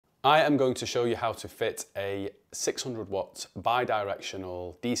I am going to show you how to fit a 600 watt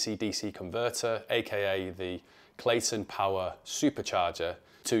bi-directional DC-DC converter, aka the Clayton Power Supercharger,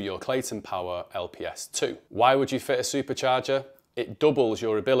 to your Clayton Power LPS2. Why would you fit a supercharger? It doubles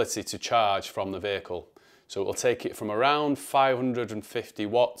your ability to charge from the vehicle. So it will take it from around 550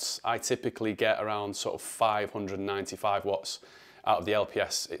 watts. I typically get around sort of 595 watts out of the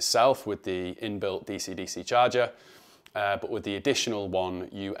LPS itself with the inbuilt DC-DC charger. But with the additional one,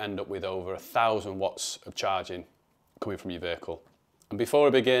 you end up with over 1,000 watts of charging coming from your vehicle. And before I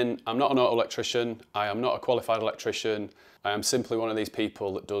begin, I'm not an auto electrician. I am not a qualified electrician. I am simply one of these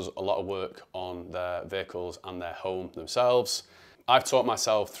people that does a lot of work on their vehicles and their home themselves. I've taught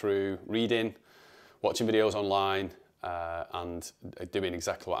myself through reading, watching videos online, and doing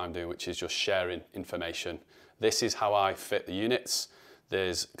exactly what I'm doing, which is just sharing information. This is how I fit the units.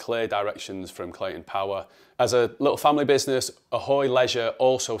 There's clear directions from Clayton Power. As a little family business, Ahoy Leisure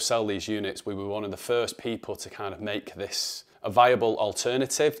also sell these units. We were one of the first people to kind of make this a viable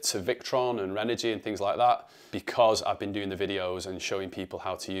alternative to Victron and Renogy and things like that, because I've been doing the videos and showing people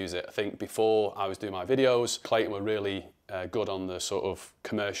how to use it. I think before I was doing my videos, Clayton were really good on the sort of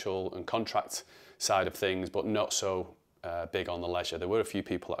commercial and contract side of things, but not so big on the leisure. There were a few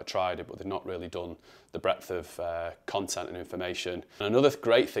people that had tried it, but they've not really done the breadth of content and information. And another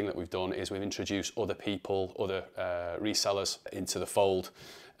great thing that we've done is we've introduced other people, other resellers into the fold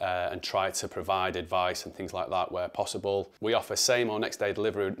and tried to provide advice and things like that where possible. We offer same or next day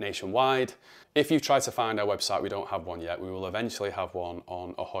delivery nationwide. If you've tried to find our website, we don't have one yet. We will eventually have one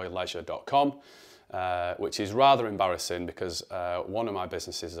on ahoyleisure.com. Which is rather embarrassing because one of my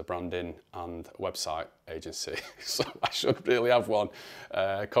businesses is a branding and website agency, so I should really have one.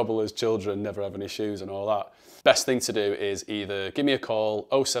 Cobblers, children, never have any shoes and all that. Best thing to do is either give me a call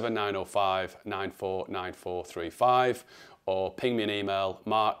 07905 949435 or ping me an email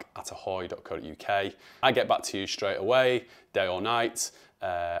mark@ahoy.co.uk. I get back to you straight away, day or night.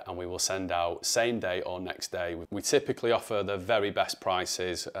 And we will send out same day or next day. We typically offer the very best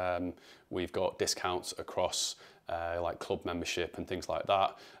prices. We've got discounts across like club membership and things like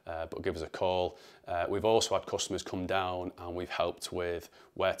that, but give us a call. We've also had customers come down and we've helped with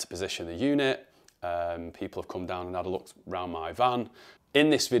where to position the unit. People have come down and had a look around my van. In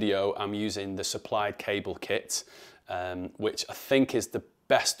this video, I'm using the supplied cable kit, which I think is the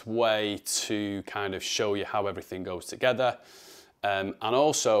best way to kind of show you how everything goes together. And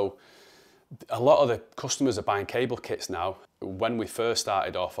also, a lot of the customers are buying cable kits now. When we first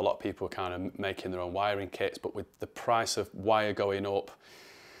started off, a lot of people were kind of making their own wiring kits, but with the price of wire going up,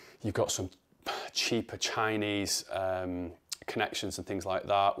 you've got some cheaper Chinese connections and things like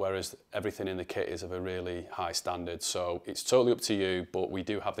that, whereas everything in the kit is of a really high standard. So it's totally up to you, but we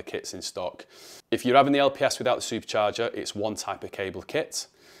do have the kits in stock. If you're having the LPS without the supercharger, it's one type of cable kit.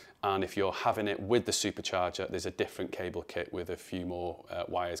 And if you're having it with the supercharger, there's a different cable kit with a few more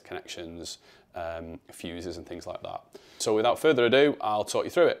wires, connections, fuses and things like that. So without further ado, I'll talk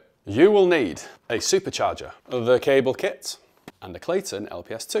you through it. You will need a supercharger, the cable kit, and a Clayton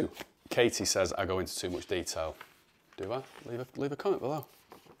LPS2. Katie says I go into too much detail. Do I? Leave a comment below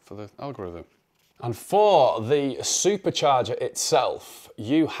for the algorithm. And for the supercharger itself,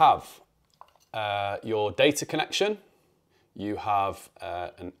 you have your data connection. You have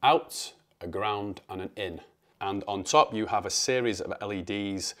an out, a ground and an in. And on top you have a series of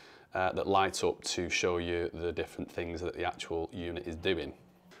LEDs that light up to show you the different things that the actual unit is doing.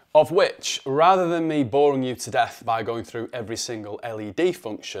 Of which, rather than me boring you to death by going through every single LED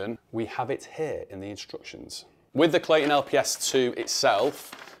function, we have it here in the instructions. With the Clayton LPS2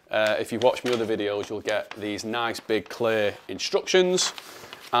 itself, if you've watched my other videos, you'll get these nice big clear instructions.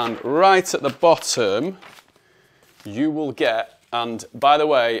 And right at the bottom, you will get, and by the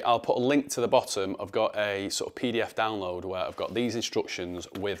way, I'll put a link to the bottom. I've got a sort of PDF download where I've got these instructions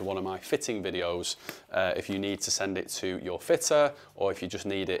with one of my fitting videos if you need to send it to your fitter or if you just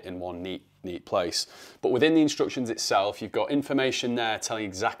need it in one neat place. But within the instructions itself, you've got information there telling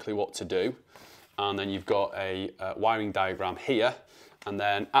exactly what to do. And then you've got a wiring diagram here. And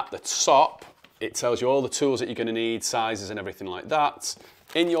then at the top, it tells you all the tools that you're going to need, sizes and everything like that.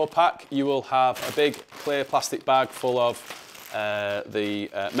 In your pack, you will have a big clear plastic bag full of the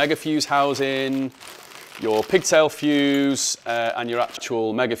mega fuse housing, your pigtail fuse, and your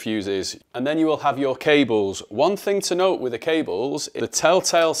actual mega fuses. And then you will have your cables. One thing to note with the cables, the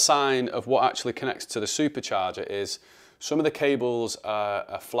telltale sign of what actually connects to the supercharger is some of the cables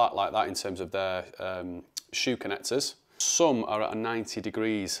are flat like that in terms of their shoe connectors. Some are at 90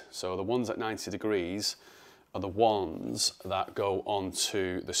 degrees. So the ones at 90 degrees are the ones that go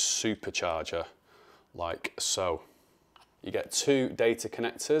onto the supercharger, like so. You get 2 data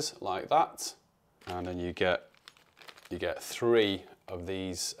connectors like that, and then you get 3 of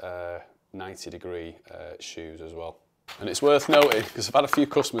these 90-degree shoes as well. And it's worth noting, because I've had a few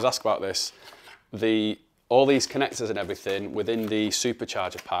customers ask about this, all these connectors and everything within the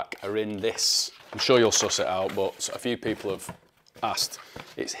supercharger pack are in this. I'm sure you'll suss it out, but a few people have asked.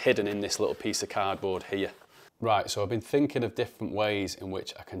 It's hidden in this little piece of cardboard here. Right, so I've been thinking of different ways in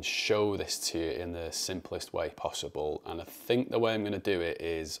which I can show this to you in the simplest way possible, and I think the way I'm going to do it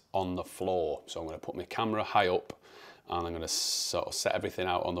is on the floor. So I'm going to put my camera high up, and I'm going to sort of set everything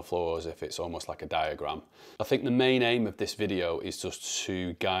out on the floor as if it's almost like a diagram. I think the main aim of this video is just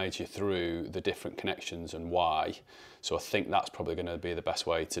to guide you through the different connections and why. So I think that's probably going to be the best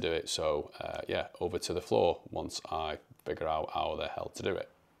way to do it. So yeah, over to the floor once I figure out how the hell to do it.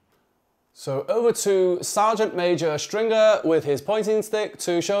 So over to Sergeant Major Stringer with his pointing stick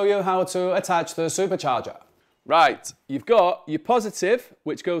to show you how to attach the supercharger. Right, you've got your positive,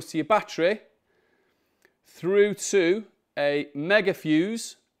 which goes to your battery, through to a mega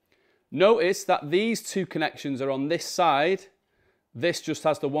fuse. Notice that these 2 connections are on this side. This just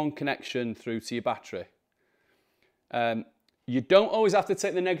has the 1 connection through to your battery. You don't always have to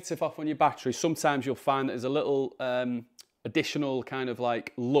take the negative off on your battery. Sometimes you'll find that there's a little additional kind of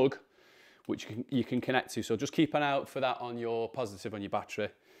like lug which you can connect to. So just keep an eye out for that on your positive on your battery.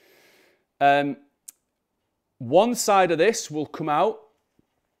 One side of this will come out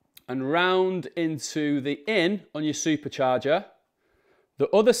and round into the in on your supercharger. The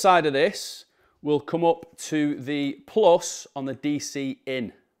other side of this will come up to the plus on the DC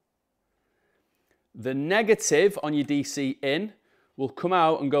in. The negative on your DC in will come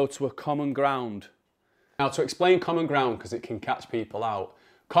out and go to a common ground. Now to explain common ground, because it can catch people out,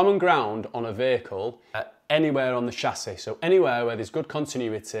 common ground on a vehicle anywhere on the chassis, so anywhere where there's good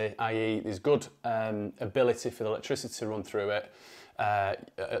continuity, i.e. there's good ability for the electricity to run through it.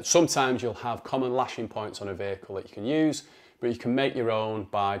 Sometimes you'll have common lashing points on a vehicle that you can use, but you can make your own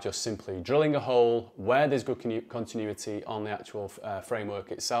by just simply drilling a hole where there's good continuity on the actual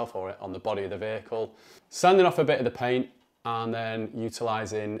framework itself or on the body of the vehicle, sanding off a bit of the paint, and then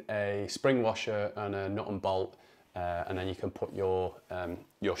utilising a spring washer and a nut and bolt, and then you can put your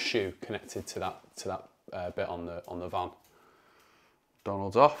shoe connected to that bit on the van.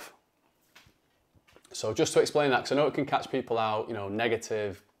 Donald's off. So just to explain that, because I know it can catch people out, you know,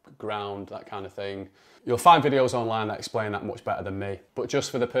 negative, ground, that kind of thing. You'll find videos online that explain that much better than me, but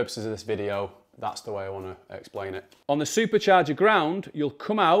just for the purposes of this video, that's the way I want to explain it. On the supercharger ground, you'll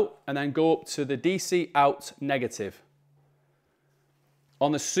come out and then go up to the DC out negative.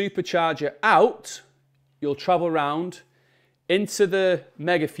 On the supercharger out, you'll travel around into the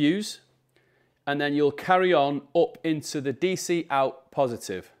mega fuse, and then you'll carry on up into the DC out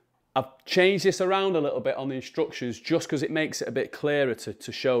positive. I've changed this around a little bit on the instructions just because it makes it a bit clearer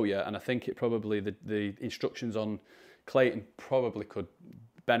to show you, and I think it probably, the instructions on Clayton probably could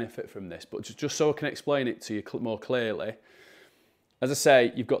benefit from this, but just so I can explain it to you more clearly. As I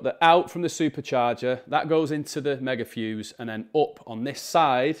say, you've got the out from the supercharger, that goes into the mega fuse, and then up on this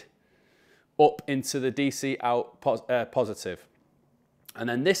side, up into the DC out positive. And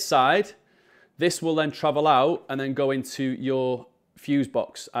then this side, this will then travel out and then go into your fuse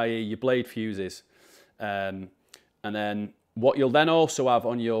box, i.e. your blade fuses. And then what you'll then also have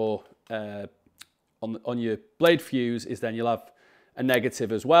on your on your blade fuse is then you'll have a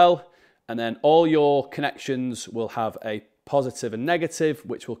negative as well, and then all your connections will have a positive and negative,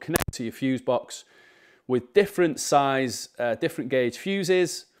 which will connect to your fuse box with different size, different gauge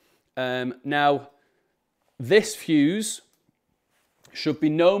fuses. Now, this fuse should be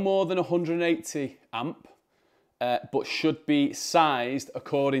no more than 180 amp, but should be sized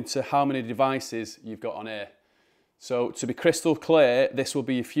according to how many devices you've got on here. So to be crystal clear, this will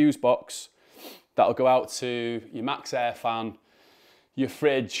be your fuse box that'll go out to your max air fan, your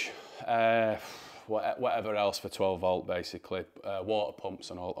fridge, whatever else for 12 volt basically, water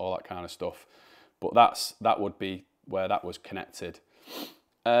pumps and all that kind of stuff. But that would be where that was connected.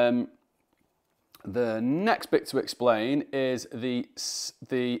 The next bit to explain is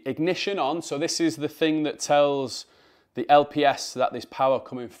the ignition on. So this is the thing that tells the LPS that there's power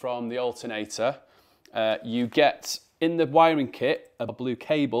coming from the alternator. You get in the wiring kit a blue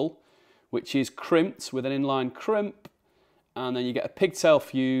cable, which is crimped with an inline crimp, and then you get a pigtail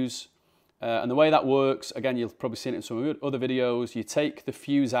fuse. And the way that works, again, you've probably seen it in some other videos, you take the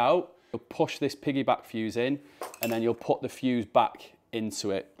fuse out, you'll push this piggyback fuse in, and then you'll put the fuse back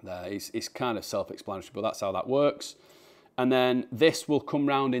into it. It's kind of self-explanatory, but that's how that works. And then this will come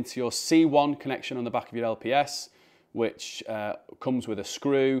round into your C1 connection on the back of your LPS, which comes with a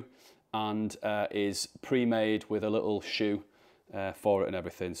screw, and is pre-made with a little shoe for it and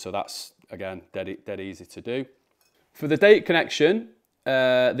everything. So that's, again, dead easy to do. For the date connection,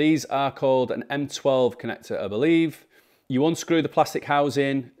 these are called an M12 connector, I believe. You unscrew the plastic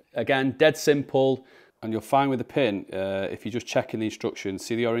housing, again, dead simple, and you'll find with the pin, if you just check in the instructions,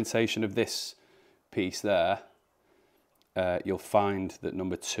 see the orientation of this piece there, you'll find that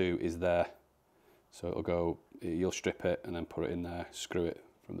number 2 is there. So it'll go, you'll strip it and then put it in there, screw it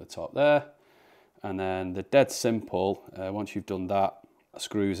from the top there. And then the dead simple, once you've done that,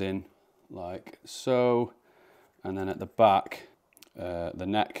 screws in like so. And then at the back, the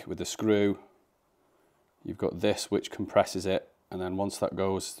neck with the screw, you've got this which compresses it. And then once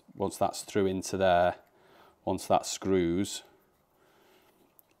that's through into there, once that screws,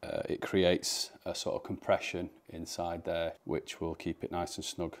 it creates a sort of compression inside there, which will keep it nice and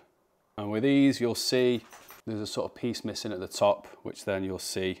snug. And with these, you'll see there's a sort of piece missing at the top, which then you'll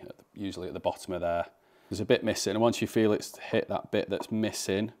see usually at the bottom of there. There's a bit missing, and once you feel it's hit that bit that's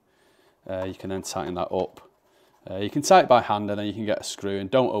missing, you can then tighten that up. You can tighten it by hand, and then you can get a screw, and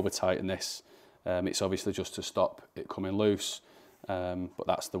don't over tighten this. It's obviously just to stop it coming loose, but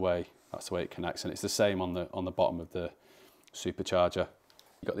that's the way it connects, and it's the same on the bottom of the supercharger.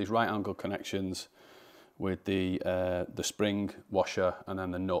 You've got these right angle connections with the spring washer and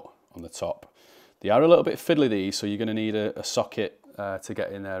then the nut on the top. They are a little bit fiddly, these, so you're going to need a socket to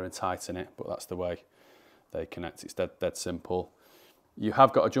get in there and tighten it, but that's the way they connect. It's dead simple. You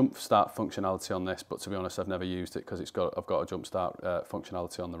have got a jump start functionality on this, but to be honest, I've never used it because I've got a jump start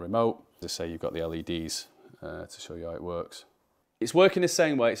functionality on the remote. As I say, you've got the LEDs to show you how it works. It's working the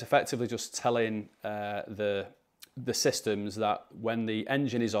same way. It's effectively just telling the systems that when the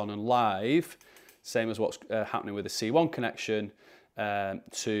engine is on and live, same as what's happening with the C1 connection,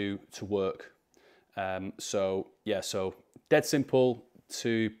 to work. So dead simple.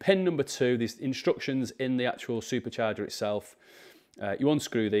 To pin number 2, these instructions in the actual supercharger itself. You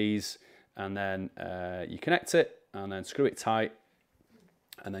unscrew these and then you connect it and then screw it tight,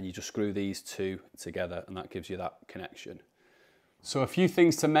 and then you just screw these 2 together, and that gives you that connection. So a few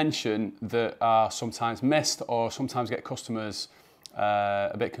things to mention that are sometimes missed or sometimes get customers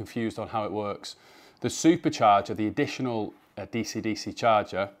a bit confused on how it works. The supercharger, the additional DC-DC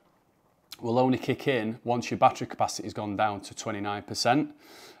charger, will only kick in once your battery capacity has gone down to 29%.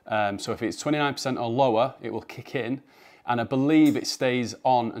 So if it's 29% or lower, it will kick in. And I believe it stays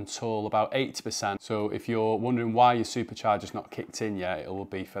on until about 80%. So if you're wondering why your supercharger's not kicked in yet, it will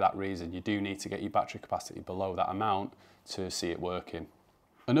be for that reason. You do need to get your battery capacity below that amount to see it working.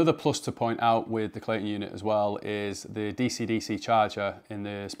 Another plus to point out with the Clayton unit as well is the DC-DC charger. In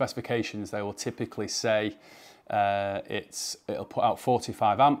the specifications, they will typically say it'll put out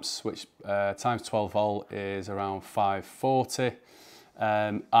 45 amps, which times 12 volt is around 540.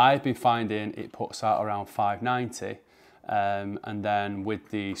 I've been finding it puts out around 590. And then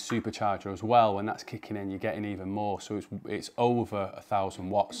with the supercharger as well, when that's kicking in, you're getting even more. So it's over 1,000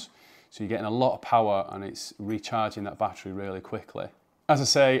 watts. So you're getting a lot of power, and it's recharging that battery really quickly. As I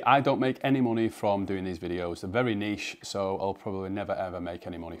say, I don't make any money from doing these videos. They're very niche, so I'll probably never ever make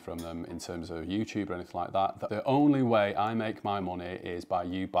any money from them in terms of YouTube or anything like that. The only way I make my money is by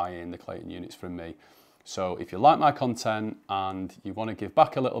you buying the Clayton units from me. So if you like my content and you want to give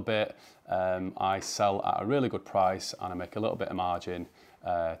back a little bit, I sell at a really good price and I make a little bit of margin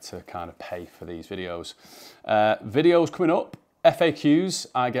to kind of pay for these videos. Videos coming up, FAQs,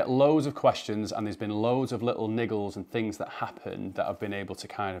 I get loads of questions, and there's been loads of little niggles and things that happen that I've been able to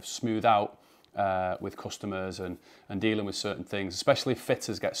kind of smooth out with customers and dealing with certain things, especially if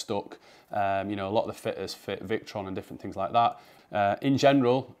fitters get stuck. You know, a lot of the fitters fit Victron and different things like that. In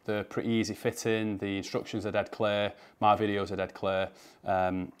general, they're pretty easy fitting, the instructions are dead clear, my videos are dead clear,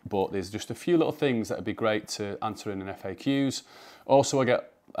 but there's just a few little things that would be great to answer in an FAQs. Also, I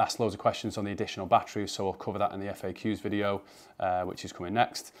get asked loads of questions on the additional batteries, so I'll cover that in the FAQs video, which is coming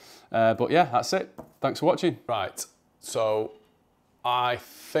next. But yeah, that's it. Thanks for watching. Right, so I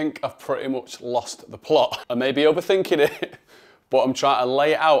think I've pretty much lost the plot. I may be overthinking it, but I'm trying to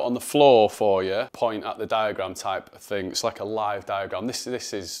lay it out on the floor for you, point at the diagram type thing. It's like a live diagram. This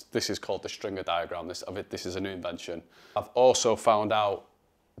is called the stringer diagram. This is a new invention. I've also found out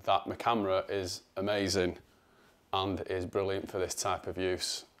that my camera is amazing and is brilliant for this type of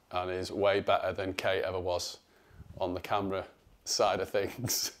use, and is way better than Kate ever was on the camera side of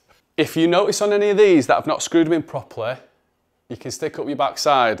things. If you notice on any of these that I've not screwed them in properly, you can stick up your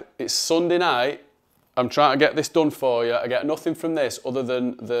backside. It's Sunday night. I'm trying to get this done for you. I get nothing from this other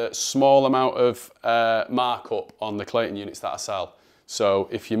than the small amount of markup on the Clayton units that I sell. So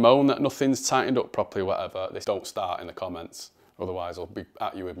if you moan that nothing's tightened up properly or whatever, this don't start in the comments. Otherwise I'll be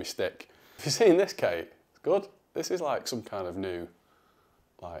at you with my stick. Have you seen this, Kate? It's good. This is like some kind of new,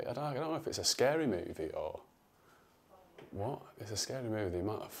 like, I don't know if it's a scary movie or what. It's a scary movie, the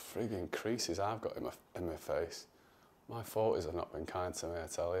amount of frigging creases I've got in my face. My 40s have not been kind to me, I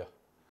tell you.